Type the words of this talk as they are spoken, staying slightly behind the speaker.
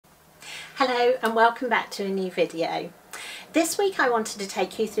Hello and welcome back to a new video. This week I wanted to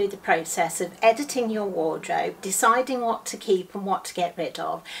take you through the process of editing your wardrobe, deciding what to keep and what to get rid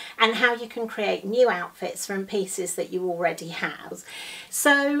of, and how you can create new outfits from pieces that you already have.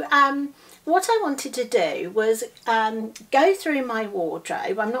 So what I wanted to do was go through my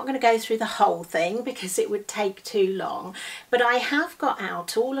wardrobe. I'm not going to go through the whole thing because it would take too long, but I have got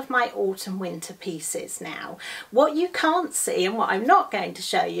out all of my autumn winter pieces now. What you can't see and what I'm not going to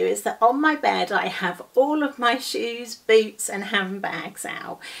show you is that on my bed I have all of my shoes, boots and handbags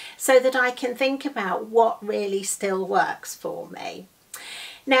out so that I can think about what really still works for me.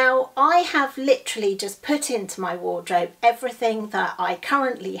 Now, I have literally just put into my wardrobe everything that I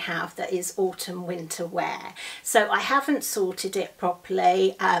currently have that is autumn winter wear. So I haven't sorted it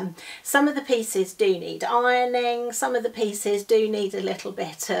properly. Some of the pieces do need ironing, some of the pieces do need a little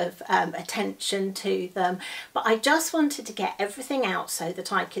bit of attention to them, but I just wanted to get everything out so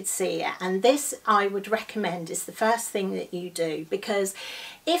that I could see it. And this I would recommend is the first thing that you do, because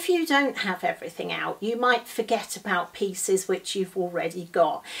if you don't have everything out, you might forget about pieces which you've already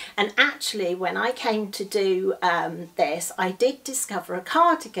got. And actually, when I came to do this, I did discover a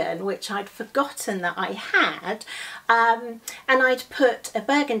cardigan which I'd forgotten that I had, and I'd put a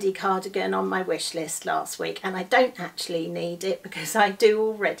burgundy cardigan on my wish list last week, and I don't actually need it because I do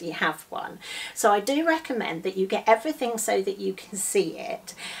already have one. So I do recommend that you get everything so that you can see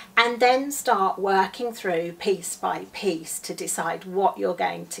it, and then start working through piece by piece to decide what you're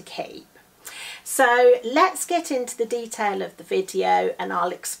going to keep. So let's get into the detail of the video and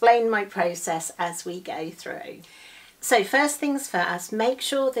I'll explain my process as we go through. So first things first, make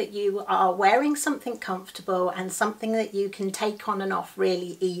sure that you are wearing something comfortable and something that you can take on and off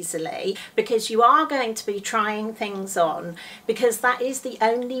really easily, because you are going to be trying things on, because that is the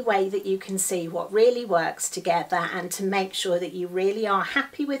only way that you can see what really works together and to make sure that you really are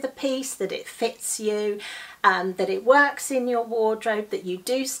happy with a piece, that it fits you, that it works in your wardrobe, that you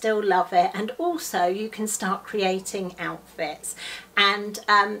do still love it, and also you can start creating outfits. And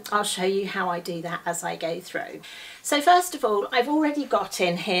I'll show you how I do that as I go through. So first of all, I've already got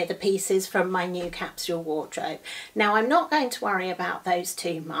in here the pieces from my new capsule wardrobe. Now I'm not going to worry about those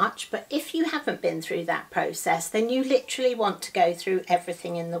too much, but if you haven't been through that process, then you literally want to go through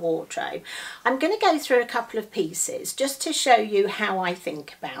everything in the wardrobe. I'm going to go through a couple of pieces just to show you how I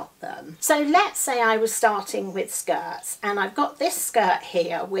think about them. So let's say I was starting with skirts, and I've got this skirt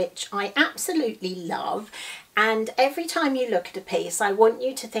here which I absolutely love. And every time you look at a piece, I want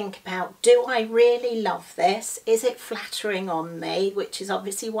you to think about, do I really love this? Is it flattering on me? Which is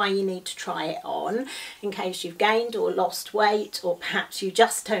obviously why you need to try it on, in case you've gained or lost weight, or perhaps you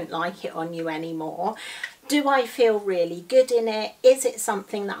just don't like it on you anymore. Do I feel really good in it? Is it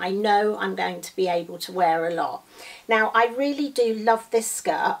something that I know I'm going to be able to wear a lot? Now, I really do love this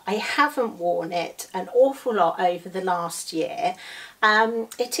skirt. I haven't worn it an awful lot over the last year.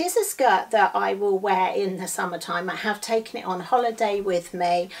 It is a skirt that I will wear in the summertime. I have taken it on holiday with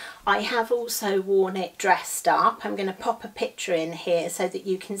me. I have also worn it dressed up. I'm going to pop a picture in here so that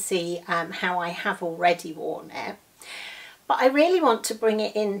you can see how I have already worn it. But I really want to bring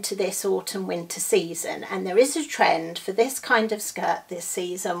it into this autumn winter season, and there is a trend for this kind of skirt this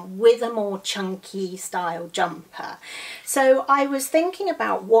season with a more chunky style jumper. So I was thinking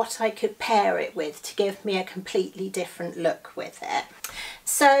about what I could pair it with to give me a completely different look with it.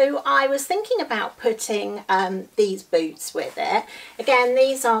 So I was thinking about putting these boots with it. Again,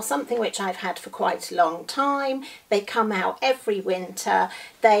 these are something which I've had for quite a long time. They come out every winter.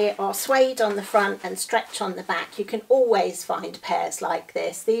 They are suede on the front and stretch on the back. You can always find pairs like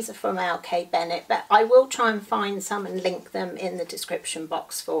this. These are from LK Bennett, but I will try and find some and link them in the description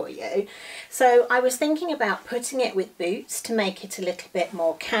box for you. So I was thinking about putting it with boots to make it a little bit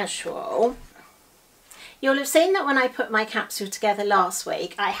more casual. You'll have seen that when I put my capsule together last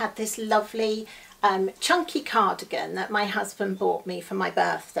week, I had this lovely chunky cardigan that my husband bought me for my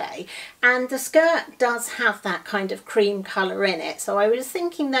birthday, and the skirt does have that kind of cream colour in it, so I was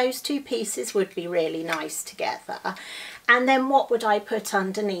thinking those two pieces would be really nice together. And then what would I put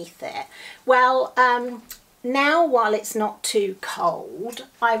underneath it? Well, now, while it's not too cold,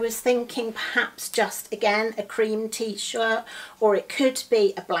 I was thinking perhaps just, again, a cream t-shirt, or it could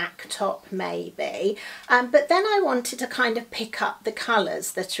be a black top maybe. But then I wanted to kind of pick up the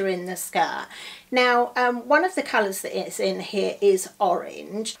colours that are in the skirt. Now, one of the colours that is in here is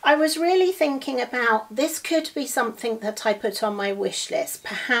orange. I was really thinking about, this could be something that I put on my wish list,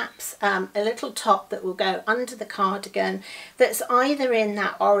 perhaps a little top that will go under the cardigan that's either in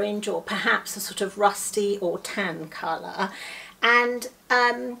that orange or perhaps a sort of rusty or tan colour. And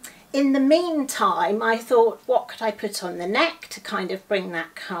in the meantime, I thought, what could I put on the neck to kind of bring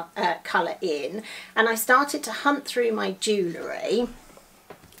that colour in? And I started to hunt through my jewellery,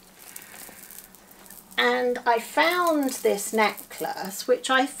 and I found this necklace which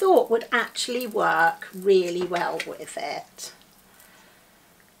I thought would actually work really well with it.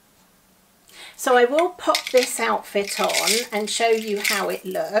 So I will pop this outfit on and show you how it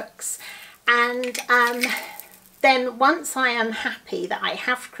looks, and then once I am happy that I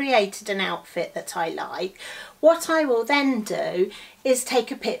have created an outfit that I like, what I will then do is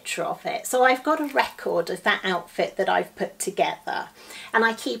take a picture of it. So I've got a record of that outfit that I've put together, and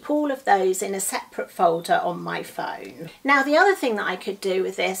I keep all of those in a separate folder on my phone. Now the other thing that I could do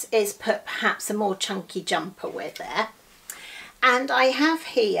with this is put perhaps a more chunky jumper with it. And I have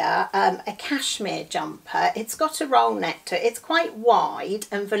here a cashmere jumper. It's got a roll neck to it. It's quite wide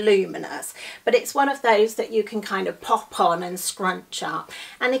and voluminous, but it's one of those that you can kind of pop on and scrunch up.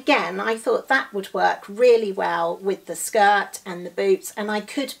 And again, I thought that would work really well with the skirt and the boots, and I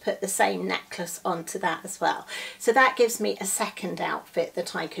could put the same necklace onto that as well. So that gives me a second outfit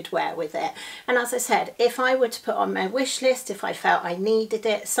that I could wear with it. And as I said, if I were to put on my wish list, if I felt I needed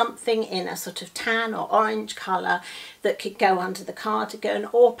it, something in a sort of tan or orange colour that could go under the cardigan,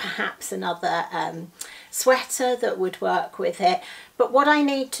 or perhaps another sweater that would work with it. But what I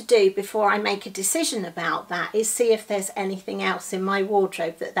need to do before I make a decision about that is see if there's anything else in my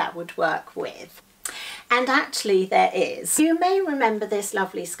wardrobe that would work with. And actually there is. You may remember this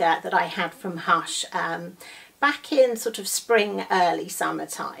lovely skirt that I had from Hush back in sort of spring, early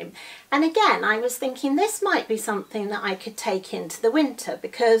summertime. And again, I was thinking this might be something that I could take into the winter,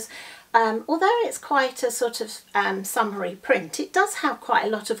 because although it's quite a sort of summery print, it does have quite a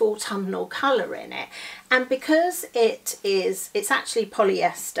lot of autumnal colour in it. And because it's actually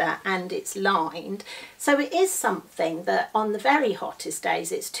polyester and it's lined, so it is something that on the very hottest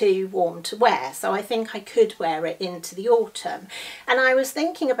days it's too warm to wear. So I think I could wear it into the autumn. And I was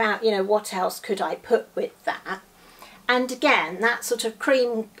thinking about, you know, what else could I put with that? And again, that sort of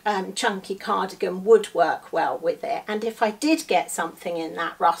cream chunky cardigan would work well with it. And if I did get something in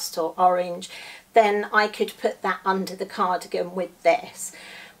that rust or orange, then I could put that under the cardigan with this.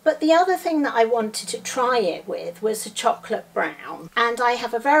 But the other thing that I wanted to try it with was a chocolate brown. And I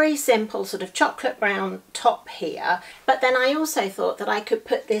have a very simple sort of chocolate brown top here. But then I also thought that I could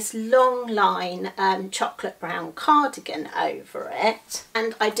put this long line chocolate brown cardigan over it.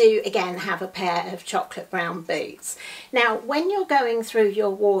 And I do again have a pair of chocolate brown boots. Now, when you're going through your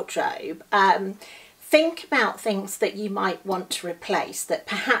wardrobe, think about things that you might want to replace, that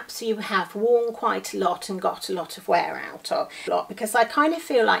perhaps you have worn quite a lot and got a lot of wear out of. Because I kind of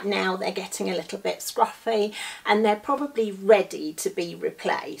feel like now they're getting a little bit scruffy and they're probably ready to be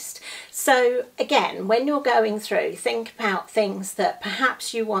replaced. So again, when you're going through, think about things that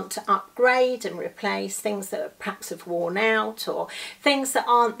perhaps you want to upgrade and replace, things that perhaps have worn out, or things that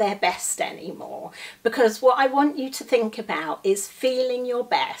aren't their best anymore. Because what I want you to think about is feeling your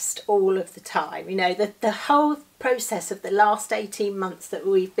best all of the time. You know, the whole process of the last 18 months that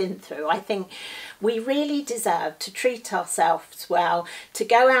we've been through, I think we really deserve to treat ourselves well, to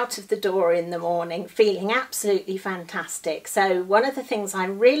go out of the door in the morning feeling absolutely fantastic. So one of the things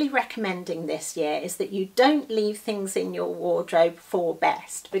I'm really recommending this year is that you don't leave things in your wardrobe for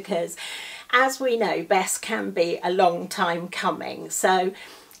best, because as we know, best can be a long time coming. So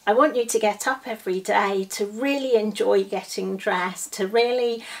I want you to get up every day, to really enjoy getting dressed, to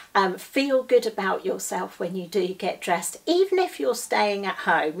really feel good about yourself when you do get dressed. Even if you're staying at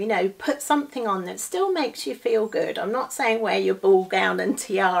home, you know, put something on that still makes you feel good. I'm not saying wear your ball gown and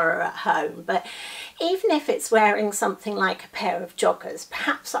tiara at home, but even if it's wearing something like a pair of joggers,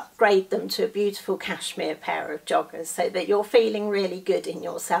 perhaps upgrade them to a beautiful cashmere pair of joggers so that you're feeling really good in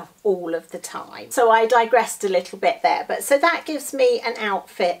yourself all of the time. So I digressed a little bit there, but so that gives me an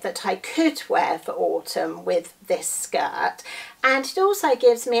outfit that I could wear for autumn with this skirt, and it also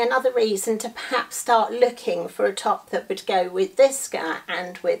gives me another reason to perhaps start looking for a top that would go with this skirt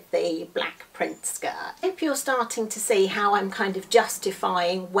and with the black print skirt. I hope you're starting to see how I'm kind of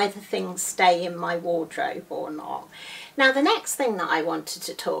justifying whether things stay in my wardrobe or not. Now, the next thing that I wanted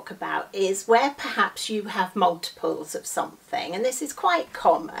to talk about is where perhaps you have multiples of something, and this is quite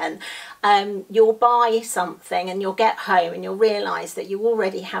common. You'll buy something and you'll get home and you'll realise that you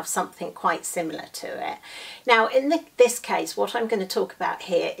already have something quite similar to it. Now, in this case, what I'm going to talk about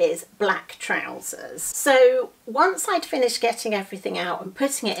here is black trousers. So once I'd finished getting everything out and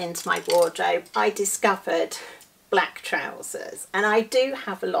putting it into my wardrobe, I discovered black trousers, and I do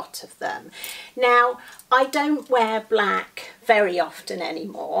have a lot of them. Now, I don't wear black very often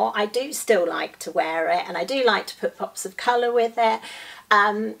anymore. I do still like to wear it, and I do like to put pops of colour with it.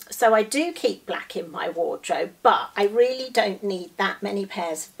 So I do keep black in my wardrobe, but I really don't need that many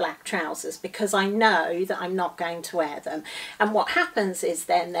pairs of black trousers because I know that I'm not going to wear them. And what happens is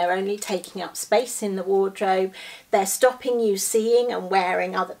then they're only taking up space in the wardrobe, they're stopping you seeing and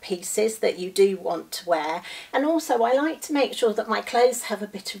wearing other pieces that you do want to wear. And also I like to make sure that my clothes have a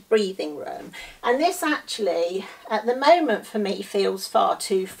bit of breathing room. And this actually, at the moment for me, feels far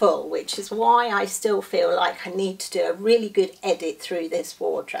too full, which is why I still feel like I need to do a really good edit through this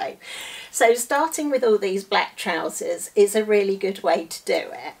wardrobe. So starting with all these black trousers is a really good way to do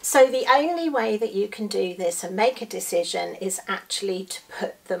it. So the only way that you can do this and make a decision is actually to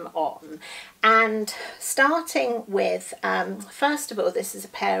put them on. And starting with, first of all, this is a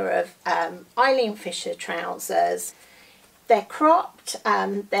pair of Eileen Fisher trousers. They're cropped,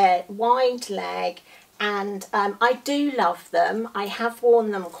 they're wide leg, and I do love them. I have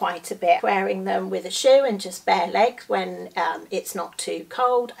worn them quite a bit, wearing them with a shoe and just bare legs when it's not too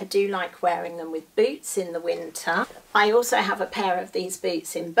cold. I do like wearing them with boots in the winter. I also have a pair of these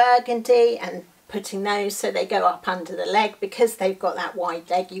boots in burgundy, and putting those so they go up under the leg. Because they've got that wide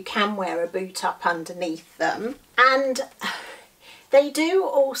leg, you can wear a boot up underneath them. And they do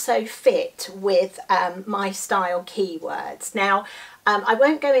also fit with my style keywords. Now, I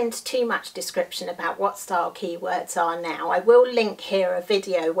won't go into too much description about what style keywords are now. I will link here a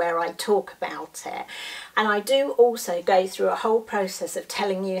video where I talk about it. And I do also go through a whole process of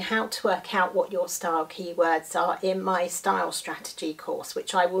telling you how to work out what your style keywords are in my style strategy course,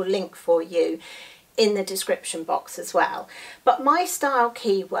 which I will link for you in the description box as well. But my style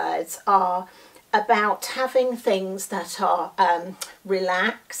keywords are about having things that are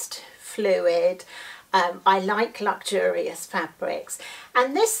relaxed, fluid. I like luxurious fabrics,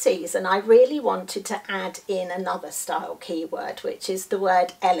 and this season I really wanted to add in another style keyword, which is the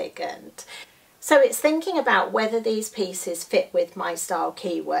word elegant. So it's thinking about whether these pieces fit with my style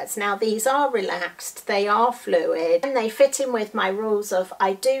keywords. Now these are relaxed, they are fluid, and they fit in with my rules of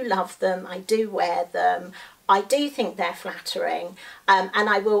I do love them, I do wear them, I do think they're flattering, and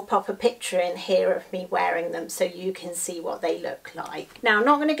I will pop a picture in here of me wearing them so you can see what they look like. Now I'm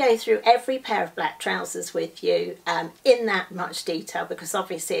not going to go through every pair of black trousers with you in that much detail because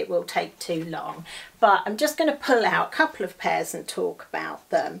obviously it will take too long, but I'm just going to pull out a couple of pairs and talk about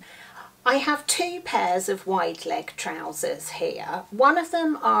them. I have two pairs of wide leg trousers here. One of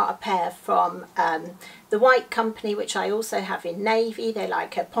them are a pair from the White Company, which I also have in navy. They're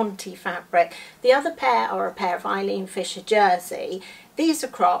like a ponte fabric. The other pair are a pair of Eileen Fisher jersey. These are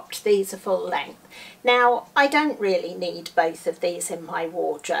cropped, these are full length. Now, I don't really need both of these in my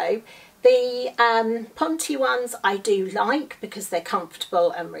wardrobe. The ponte ones I do like because they're comfortable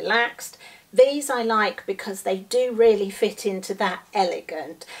and relaxed. These I like because they do really fit into that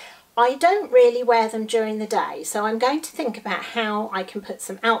elegant. I don't really wear them during the day, so I'm going to think about how I can put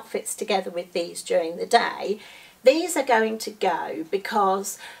some outfits together with these during the day. These are going to go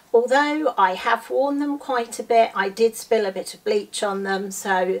because although I have worn them quite a bit, I did spill a bit of bleach on them,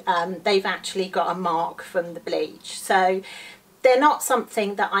 so they've actually got a mark from the bleach. So they're not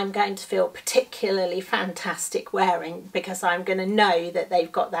something that I'm going to feel particularly fantastic wearing because I'm going to know that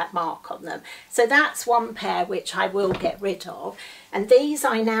they've got that mark on them. So that's one pair which I will get rid of. And these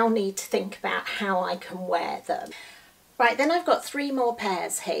I now need to think about how I can wear them. Right, then I've got three more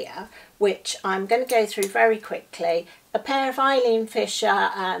pairs here, which I'm going to go through very quickly. A pair of Eileen Fisher,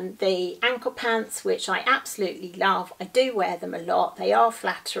 the ankle pants, which I absolutely love. I do wear them a lot. They are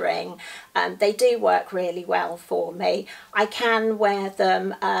flattering. They do work really well for me. I can wear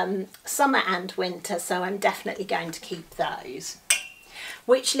them summer and winter, so I'm definitely going to keep those.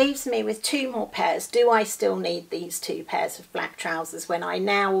 Which leaves me with two more pairs. Do I still need these two pairs of black trousers when I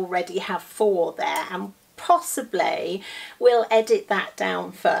now already have four there? And possibly we'll edit that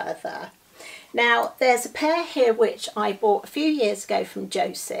down further. Now there's a pair here which I bought a few years ago from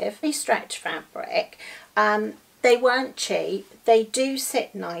Joseph, a stretch fabric. They weren't cheap, they do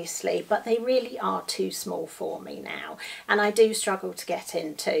sit nicely, but they really are too small for me now, and I do struggle to get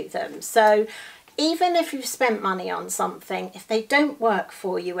into them. So even if you've spent money on something, if they don't work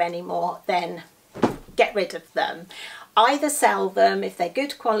for you anymore, then get rid of them. Either sell them if they're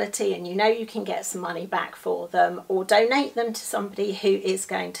good quality and you know you can get some money back for them, or donate them to somebody who is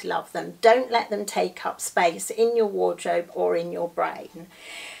going to love them. Don't let them take up space in your wardrobe or in your brain.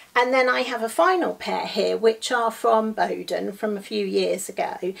 And then I have a final pair here which are from Boden from a few years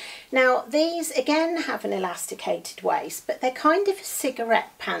ago. Now these again have an elasticated waist, but they're kind of a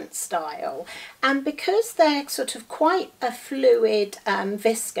cigarette pant style, and because they're sort of quite a fluid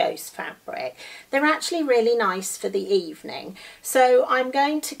viscose fabric, they're actually really nice for the evening. So I'm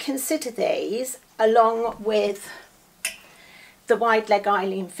going to consider these along with the wide leg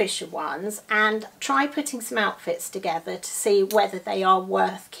Eileen Fisher ones and try putting some outfits together to see whether they are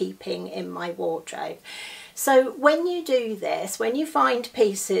worth keeping in my wardrobe. So when you do this, when you find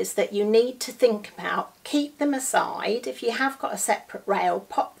pieces that you need to think about, keep them aside. If you have got a separate rail,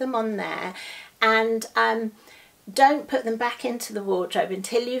 pop them on there, and don't put them back into the wardrobe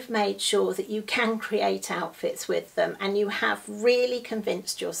until you've made sure that you can create outfits with them and you have really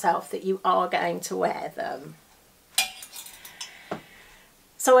convinced yourself that you are going to wear them.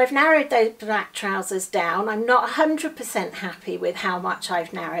 So I've narrowed those black trousers down. I'm not 100% happy with how much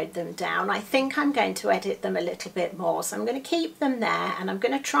I've narrowed them down. I think I'm going to edit them a little bit more. So I'm going to keep them there and I'm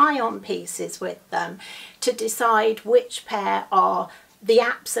going to try on pieces with them to decide which pair are the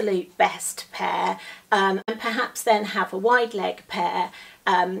absolute best pair, and perhaps then have a wide leg pair,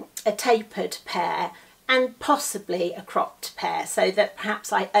 a tapered pair, and possibly a cropped pair, so that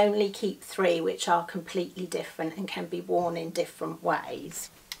perhaps I only keep 3 which are completely different and can be worn in different ways.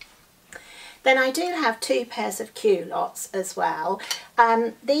 Then I do have 2 pairs of culottes as well.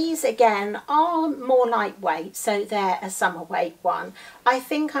 These again are more lightweight, so they're a summer weight one. I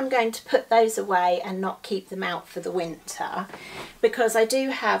think I'm going to put those away and not keep them out for the winter, because I do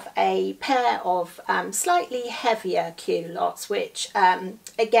have a pair of slightly heavier culottes, which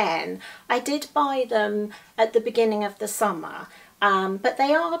again, I did buy them at the beginning of the summer. But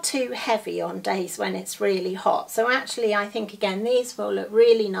they are too heavy on days when it's really hot. So actually I think again these will look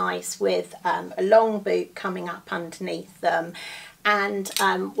really nice with a long boot coming up underneath them, and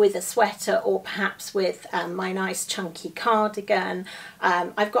with a sweater, or perhaps with my nice chunky cardigan.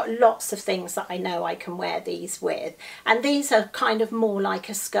 I've got lots of things that I know I can wear these with, and these are kind of more like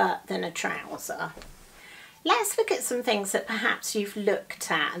a skirt than a trouser. Let's look at some things that perhaps you've looked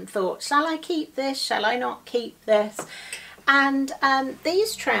at and thought, shall I keep this, shall I not keep this? And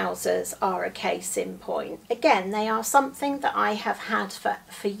these trousers are a case in point. Again, they are something that I have had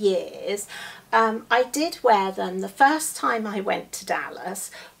for years. I did wear them the first time I went to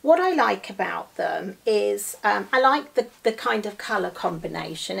Dallas. What I like about them is I like the kind of colour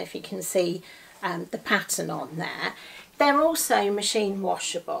combination, if you can see the pattern on there. They're also machine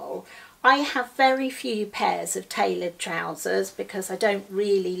washable. I have very few pairs of tailored trousers because I don't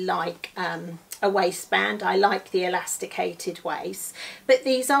really like a waistband. I like the elasticated waist, but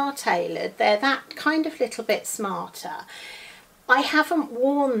these are tailored. They're that kind of little bit smarter. I haven't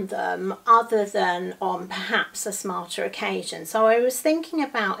worn them other than on perhaps a smarter occasion, so I was thinking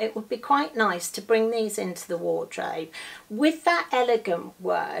about it would be quite nice to bring these into the wardrobe with that elegant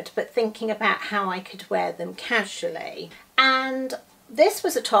word, but thinking about how I could wear them casually. And this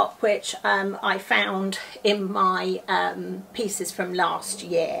was a top which I found in my pieces from last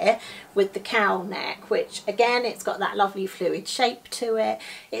year with the cowl neck, which again, it's got that lovely fluid shape to it.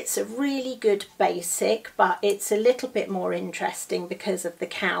 It's a really good basic, but it's a little bit more interesting because of the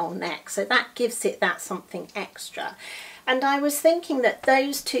cowl neck, so that gives it that something extra. And I was thinking that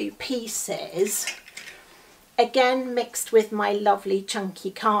those 2 pieces, again mixed with my lovely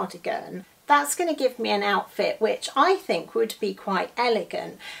chunky cardigan, that's going to give me an outfit which I think would be quite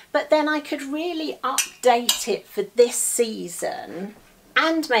elegant, but then I could really update it for this season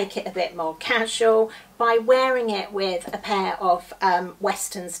and make it a bit more casual by wearing it with a pair of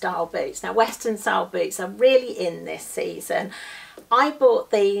Western style boots. Now Western style boots are really in this season. I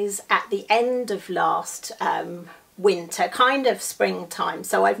bought these at the end of last winter, kind of springtime,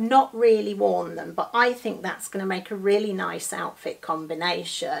 so I've not really worn them, but I think that's going to make a really nice outfit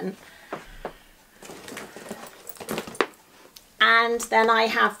combination. And then I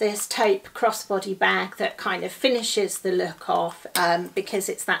have this taupe crossbody bag that kind of finishes the look off because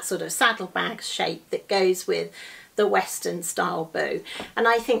it's that sort of saddlebag shape that goes with the Western style boot. And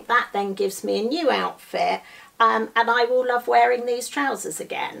I think that then gives me a new outfit, and I will love wearing these trousers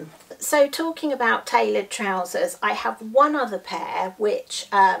again. So talking about tailored trousers, I have one other pair which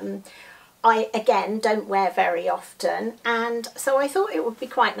I again don't wear very often, and so I thought it would be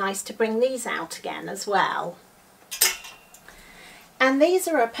quite nice to bring these out again as well. And these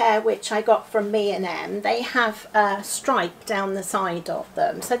are a pair which I got from M&M. They have a stripe down the side of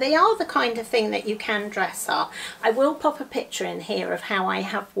them, so they are the kind of thing that you can dress up. I will pop a picture in here of how I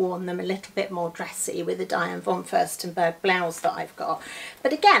have worn them a little bit more dressy with a Diane von Furstenberg blouse that I've got.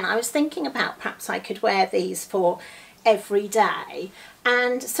 But again, I was thinking about perhaps I could wear these for every day,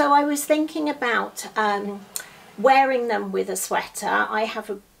 and so I was thinking about wearing them with a sweater. I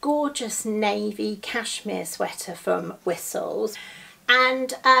have a gorgeous navy cashmere sweater from Whistles,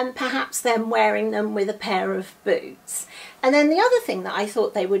 and perhaps then wearing them with a pair of boots. And then the other thing that I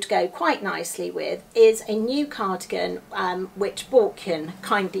thought they would go quite nicely with is a new cardigan which Borkian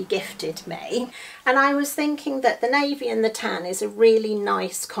kindly gifted me. And I was thinking that the navy and the tan is a really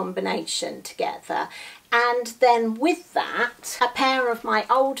nice combination together. And then with that, a pair of my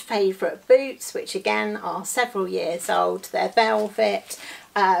old favourite boots, which again are several years old. They're velvet.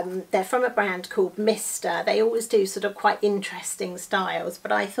 They're from a brand called Mister. They always do sort of quite interesting styles,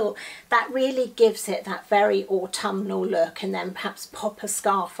 but I thought that really gives it that very autumnal look, and then perhaps pop a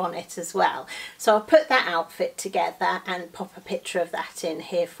scarf on it as well. So I'll put that outfit together and pop a picture of that in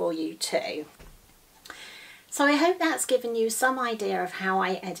here for you too. So I hope that's given you some idea of how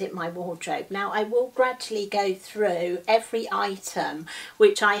I edit my wardrobe. Now I will gradually go through every item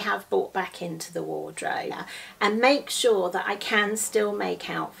which I have brought back into the wardrobe and make sure that I can still make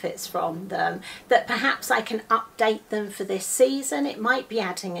outfits from them, that perhaps I can update them for this season. It might be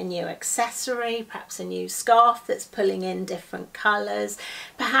adding a new accessory, perhaps a new scarf that's pulling in different colours,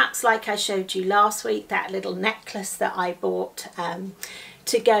 perhaps like I showed you last week, that little necklace that I bought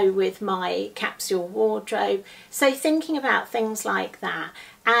to go with my capsule wardrobe. So thinking about things like that.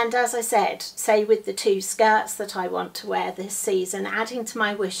 And as I said, say with the 2 skirts that I want to wear this season, adding to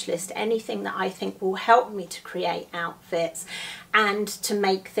my wish list anything that I think will help me to create outfits and to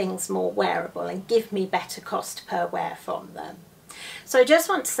make things more wearable and give me better cost per wear from them. So I just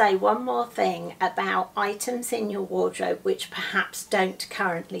want to say one more thing about items in your wardrobe which perhaps don't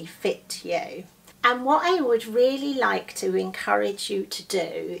currently fit you. And what I would really like to encourage you to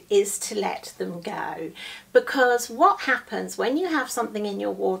do is to let them go. Because what happens when you have something in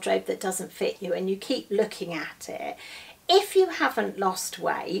your wardrobe that doesn't fit you and you keep looking at it, if you haven't lost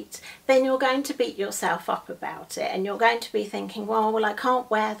weight, then you're going to beat yourself up about it, and you're going to be thinking, well, I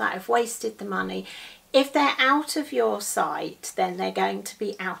can't wear that, I've wasted the money. If they're out of your sight, then they're going to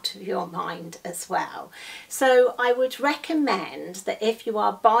be out of your mind as well. So I would recommend that if you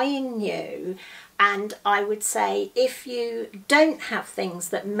are buying new, and I would say if you don't have things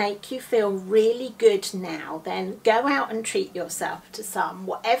that make you feel really good now, then go out and treat yourself to some,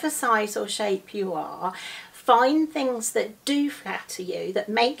 whatever size or shape you are. Find things that do flatter you, that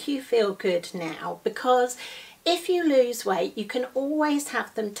make you feel good now, because if you lose weight, you can always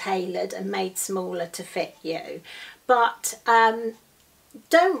have them tailored and made smaller to fit you. But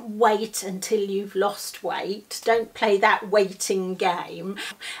don't wait until you've lost weight. Don't play that waiting game.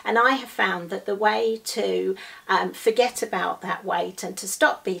 And I have found that the way to forget about that weight and to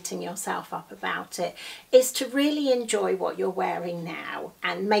stop beating yourself up about it is to really enjoy what you're wearing now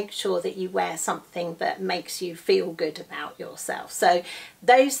and make sure that you wear something that makes you feel good about yourself. So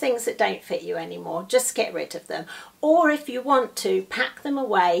those things that don't fit you anymore, just get rid of them. Or if you want to, pack them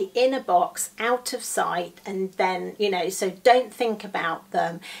away in a box out of sight, and then, you know, so don't think about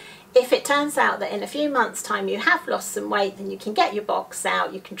them. If it turns out that in a few months' time you have lost some weight, then you can get your box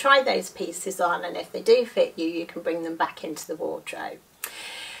out, you can try those pieces on, and if they do fit you, you can bring them back into the wardrobe.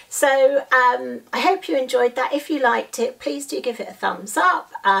 So I hope you enjoyed that. If you liked it, please do give it a thumbs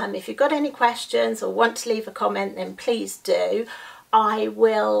up. If you've got any questions or want to leave a comment, then please do. I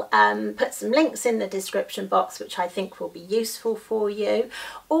will put some links in the description box which I think will be useful for you.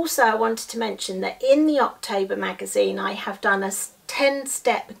 Also, I wanted to mention that in the October magazine I have done a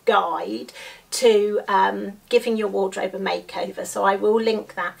 10-step guide to giving your wardrobe a makeover, so I will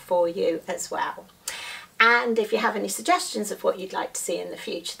link that for you as well. And if you have any suggestions of what you'd like to see in the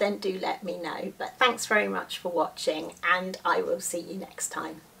future, then do let me know. But thanks very much for watching, and I will see you next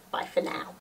time. Bye for now.